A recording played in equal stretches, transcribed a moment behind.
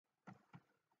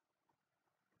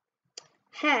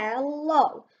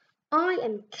Hello, I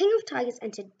am King of Tigers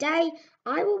and today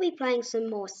I will be playing some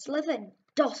more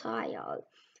Sliver.io.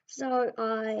 So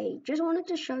I just wanted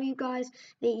to show you guys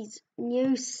these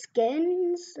new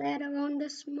skins that are on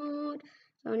this mod.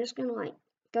 So I'm just gonna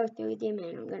go through them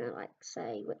and I'm gonna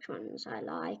say which ones I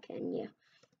like and yeah.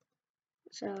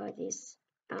 So there's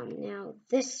now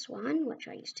this one which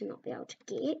I used to not be able to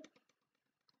get.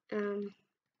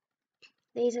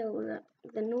 These are all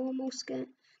the normal skins.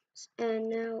 And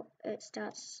now it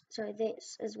starts, so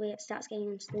this is where it starts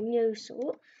getting into the new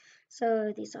sort.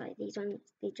 So these ones,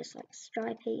 they're just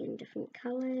stripy and different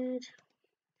coloured.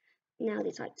 Now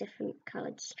there's different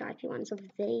coloured stripy ones of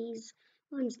these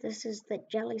ones. This is the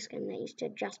jelly skin that used to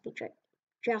just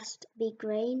be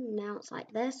green. Now it's like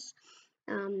this.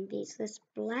 There's this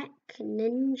black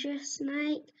ninja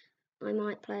snake. I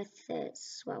might play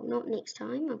this, well, not next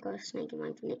time. I've got a snake in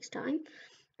mind for next time.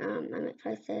 I might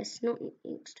play this, not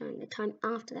next time, the time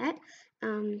after that.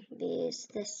 There's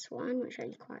this one, which I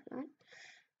really quite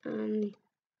like.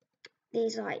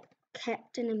 There's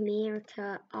Captain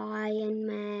America, Iron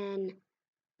Man,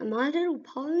 a My Little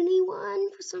Pony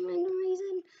one for some random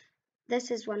reason.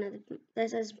 This is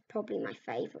probably my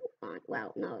favourite one.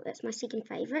 Well, no, that's my second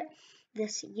favourite.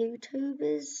 This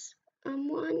YouTuber's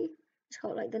one. It's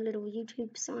got the little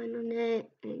YouTube sign on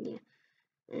it, and yeah.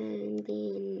 And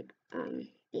then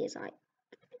there's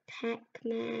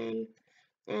Pac-Man,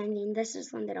 and then this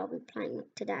is one that I'll be playing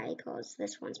with today because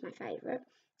this one's my favourite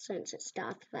since it's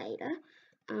Darth Vader.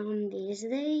 There's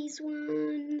these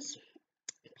ones,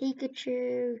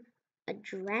 Pikachu, a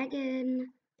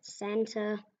dragon,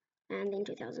 Santa, and then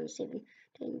 2007.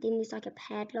 Then there's a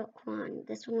padlock one,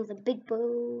 this one with a big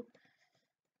bull,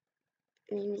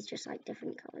 and then there's just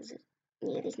different colours.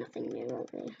 Yeah, there's nothing new over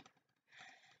there.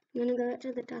 I'm gonna go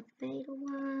to the Darth Vader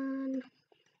one.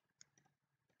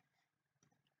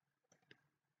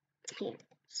 Here,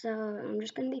 so I'm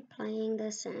just going to be playing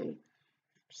this and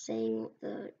seeing what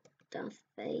the Darth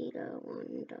Vader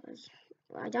one does.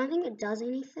 Well, I don't think it does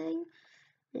anything.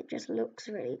 It just looks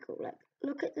really cool.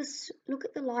 Look at this. Look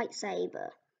at the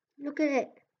lightsaber. Look at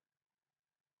it.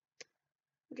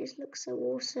 It just looks so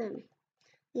awesome.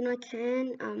 Then I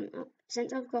can,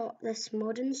 since I've got this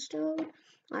mod installed,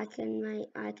 I can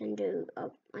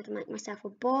make myself a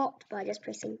bot by just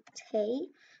pressing T.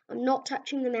 I'm not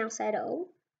touching the mouse at all.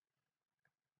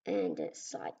 And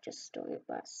it's just doing it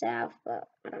by itself, but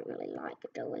I don't really like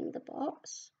doing the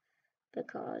box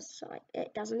because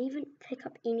it doesn't even pick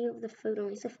up any of the food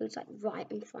unless the food's right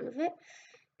in front of it.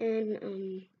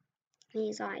 And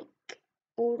there's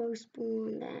auto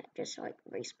spawn that just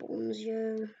respawns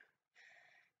you.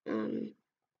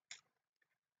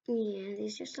 Yeah,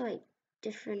 there's just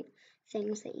different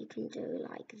things that you can do,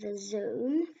 like the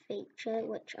zoom feature,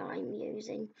 which I'm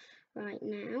using right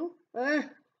now.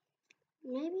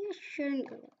 Maybe I shouldn't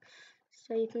go there.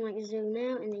 So you can zoom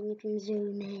out and then you can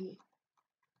zoom in.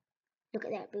 Look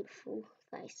at that beautiful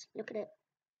face. Look at it.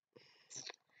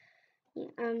 Yeah,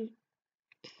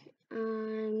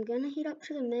 I'm gonna head up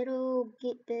to the middle,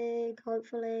 get big,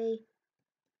 hopefully.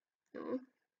 No.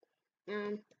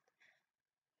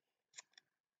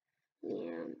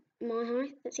 Yeah, my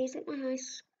high, it says that my high,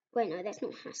 wait no, that's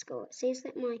not high score. It says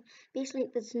that my best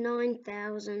length is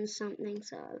 9,000 something,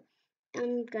 so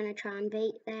I'm gonna try and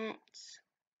beat that.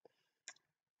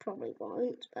 Probably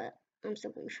won't, but I'm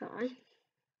still gonna try.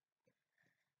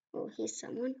 Oh, here's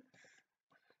someone.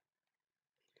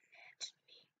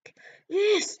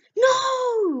 Yes!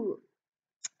 No!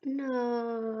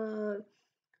 No!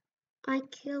 I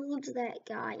killed that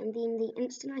guy, and then the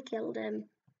instant I killed him,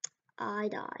 I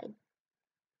died.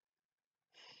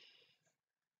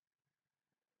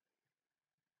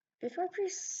 If I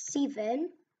press 7,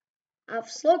 I have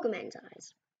Slogoman's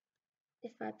eyes.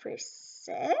 If I press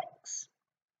 6,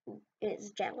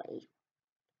 it's Jelly.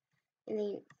 And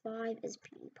then 5 is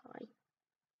PewDiePie.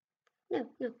 No,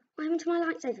 what happened to my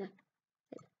lightsaber?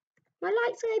 My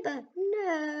lightsaber!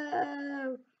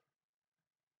 No!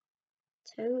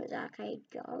 2 is Arcade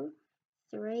Go.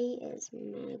 3 is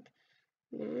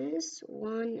Magnus.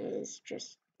 1 is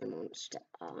just the Monster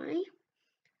Eye.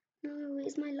 No,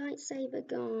 where's my lightsaber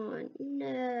gone?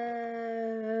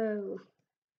 No!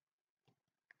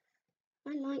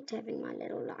 I liked having my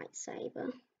little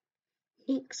lightsaber.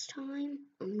 Next time,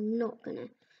 I'm not gonna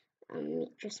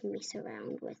just mess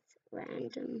around with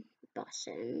random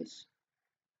buttons.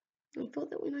 I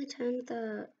thought that when I turned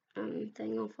the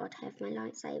thing off, I'd have my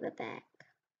lightsaber back.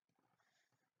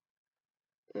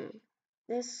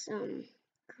 This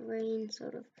green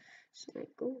sort of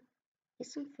snake. Oh,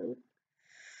 here's some food.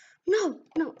 No!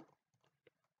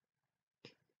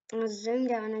 I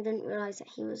zoomed out and I didn't realise that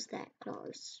he was that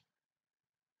close.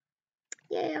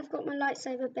 Yeah, I've got my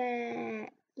lightsaber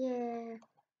back. Yeah.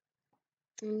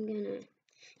 I'm gonna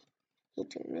hit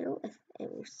the middle if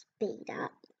it will speed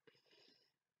up.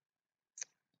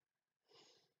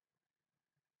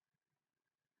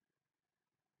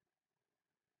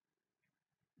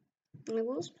 I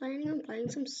was planning on playing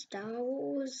some Star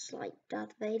Wars, like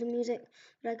Darth Vader music,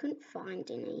 but I couldn't find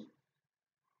any.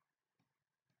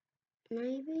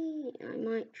 Maybe I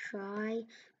might try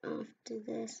after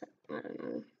this. I don't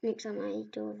know. Next time I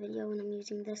do a video when I'm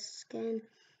using this skin,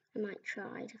 I might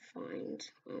try to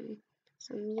find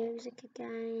some music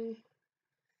again.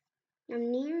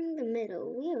 I'm nearing the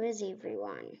middle. Where is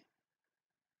everyone?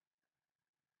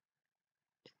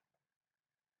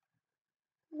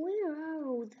 Where are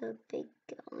all the big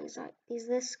guys? Like, there's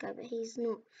this guy, but he's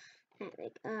not that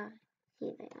big.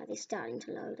 Here they are. They're starting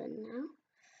to load in now.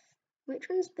 Which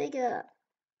one's bigger?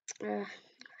 I'm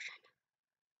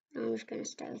just going to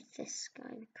stay with this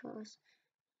guy because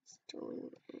he's doing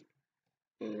that.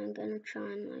 And I'm going to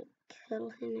try and like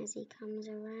kill him as he comes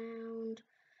around.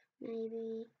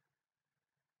 Maybe.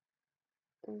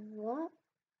 What?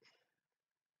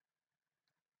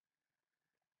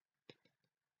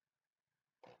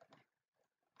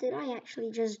 Did I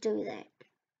actually just do that?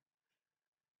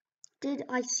 Did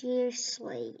I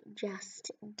seriously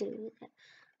just do that?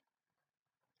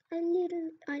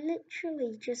 I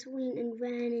literally just went and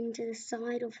ran into the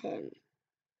side of him.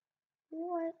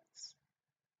 What?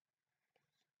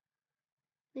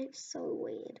 It's so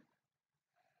weird.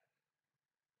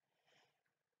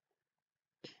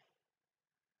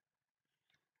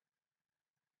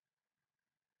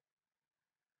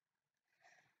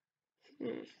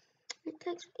 It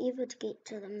takes forever to get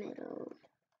to the middle.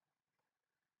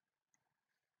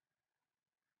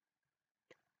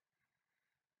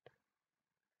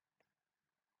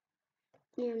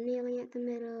 Yeah, I'm nearly at the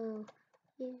middle.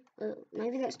 Yeah. Oh,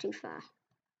 maybe that's too far.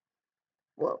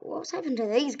 What's happened to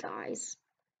these guys?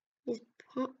 These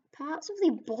parts of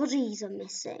their bodies are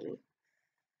missing.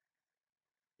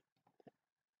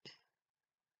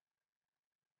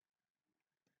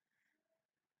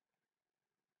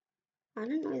 I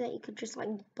didn't know that you could just like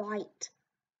bite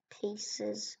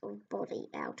pieces of body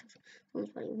out of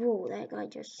someone's body. Whoa, that guy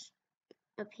just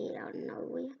appeared out of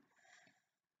nowhere.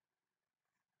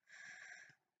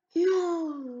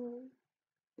 No!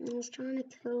 I was trying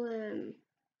to kill him.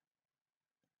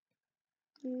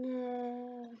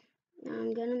 No.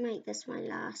 I'm gonna make this my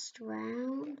last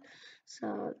round.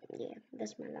 So, yeah,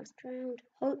 that's my last round.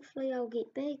 Hopefully I'll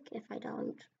get big. If I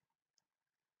don't,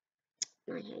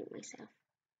 I hate myself.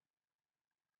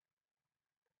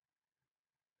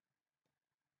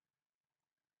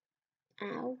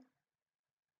 Ow.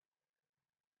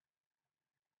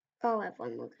 I'll have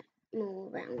one more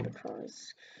round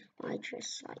because I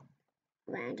just, like,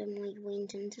 randomly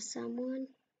went into someone.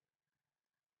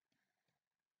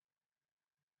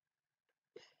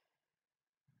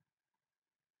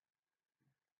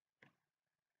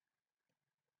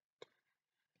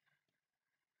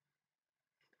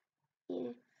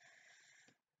 Yeah.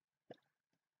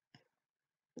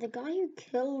 The guy who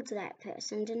killed that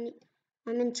person didn't.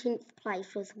 I'm in 10th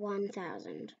place with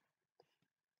 1,000.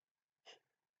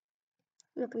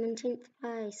 Look, I'm in 10th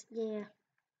place. Yeah.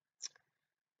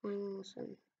 I'm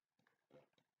awesome.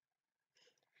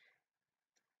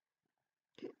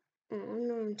 Oh, I'm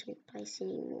not in 10th place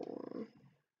anymore.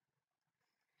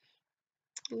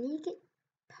 I need to get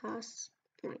past.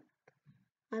 Like,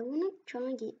 I want to try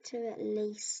and get to at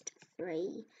least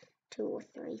 2 or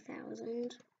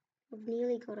 3,000. I've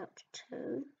nearly got up to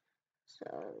 2.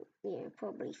 So, yeah,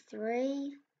 probably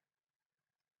 3.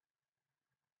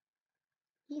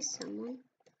 Here's someone.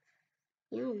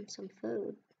 Yum, some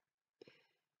food.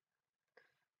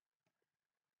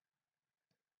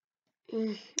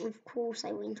 Of course,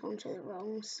 I went onto the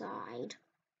wrong side.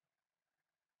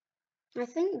 I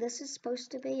think this is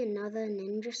supposed to be another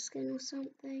ninja skin or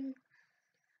something.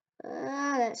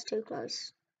 Ah, that's too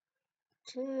close.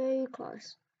 Too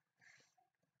close.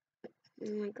 Oh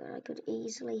my god, I could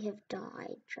easily have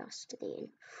died just then.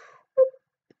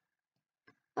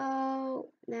 Oh,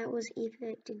 that was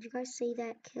epic. Did you guys see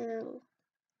that kill?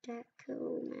 That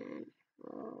kill, man.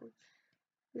 Oh,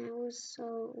 that was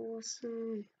so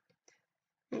awesome.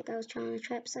 That guy was trying to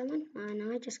trap someone,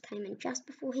 and I just came in just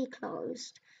before he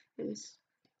closed.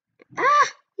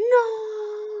 Ah!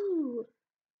 No!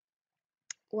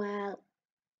 Well,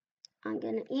 I'm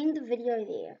going to end the video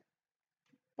there.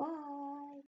 Bye.